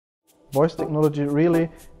Voice technology really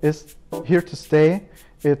is here to stay.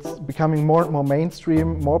 It's becoming more and more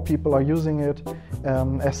mainstream, more people are using it.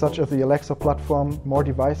 As such as the Alexa platform, more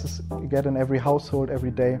devices get in every household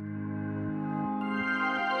every day.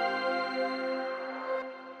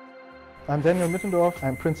 I'm Daniel Mittendorf,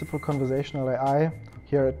 I'm Principal Conversational AI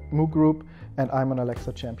here at MUUUH Group, and I'm an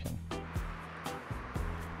Alexa champion.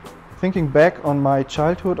 Thinking back on my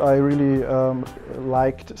childhood, I really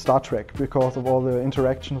liked Star Trek because of all the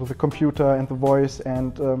interactions with the computer and the voice.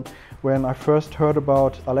 And when I first heard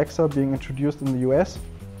about Alexa being introduced in the US,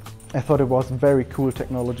 I thought it was very cool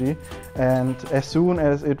technology. And as soon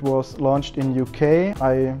as it was launched in UK,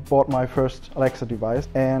 I bought my first Alexa device.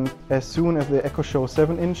 And as soon as the Echo Show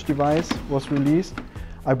 7-inch device was released,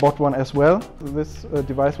 I bought one as well. This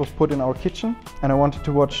device was put in our kitchen and I wanted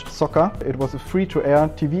to watch soccer. It was a free-to-air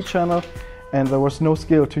TV channel and there was no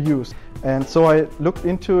skill to use. And so I looked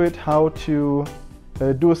into it, how to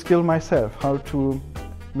do a skill myself, how to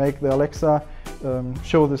make the Alexa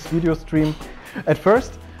show this video stream. At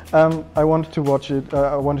first, I wanted to watch it,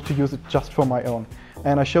 I wanted to use it just for my own.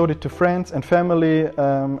 And I showed it to friends and family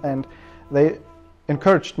and they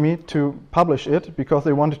encouraged me to publish it because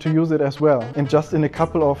they wanted to use it as well. And just in a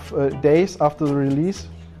couple of days after the release,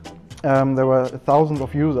 there were thousands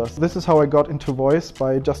of users. This is how I got into voice,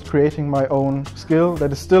 by just creating my own skill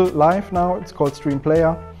that is still live now. It's called Stream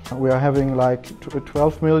Player. We are having like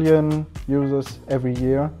 12 million users every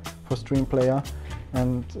year for Stream Player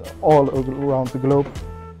and all around the globe.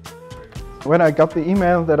 When I got the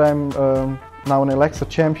email that I'm now an Alexa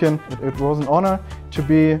champion, it was an honor to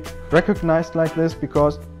be recognized like this,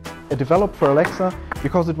 because I developed for Alexa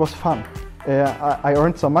because it was fun. I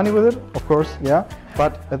earned some money with it, of course, yeah,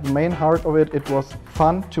 but at the main heart of it, it was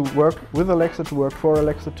fun to work with Alexa, to work for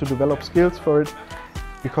Alexa, to develop skills for it,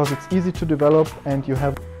 because it's easy to develop and you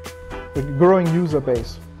have a growing user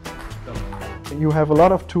base. You have a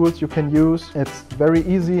lot of tools you can use. It's very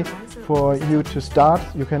easy for you to start.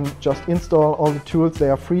 You can just install all the tools, they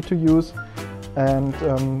are free to use. And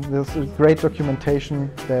there's a great documentation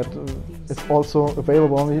that is also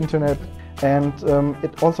available on the internet. And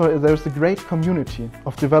there's a great community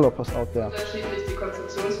of developers out there.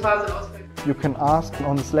 You can ask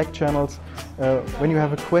on the Slack channels when you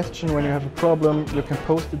have a question, when you have a problem, you can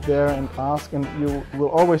post it there and ask, and you will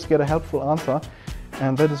always get a helpful answer.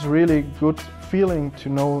 And that is really good feeling to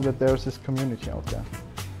know that there's this community out there.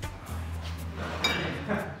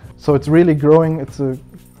 So it's really growing. It's a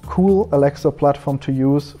cool Alexa platform to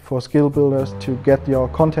use for skill builders to get your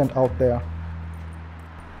content out there.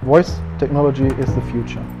 Voice technology is the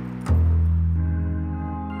future.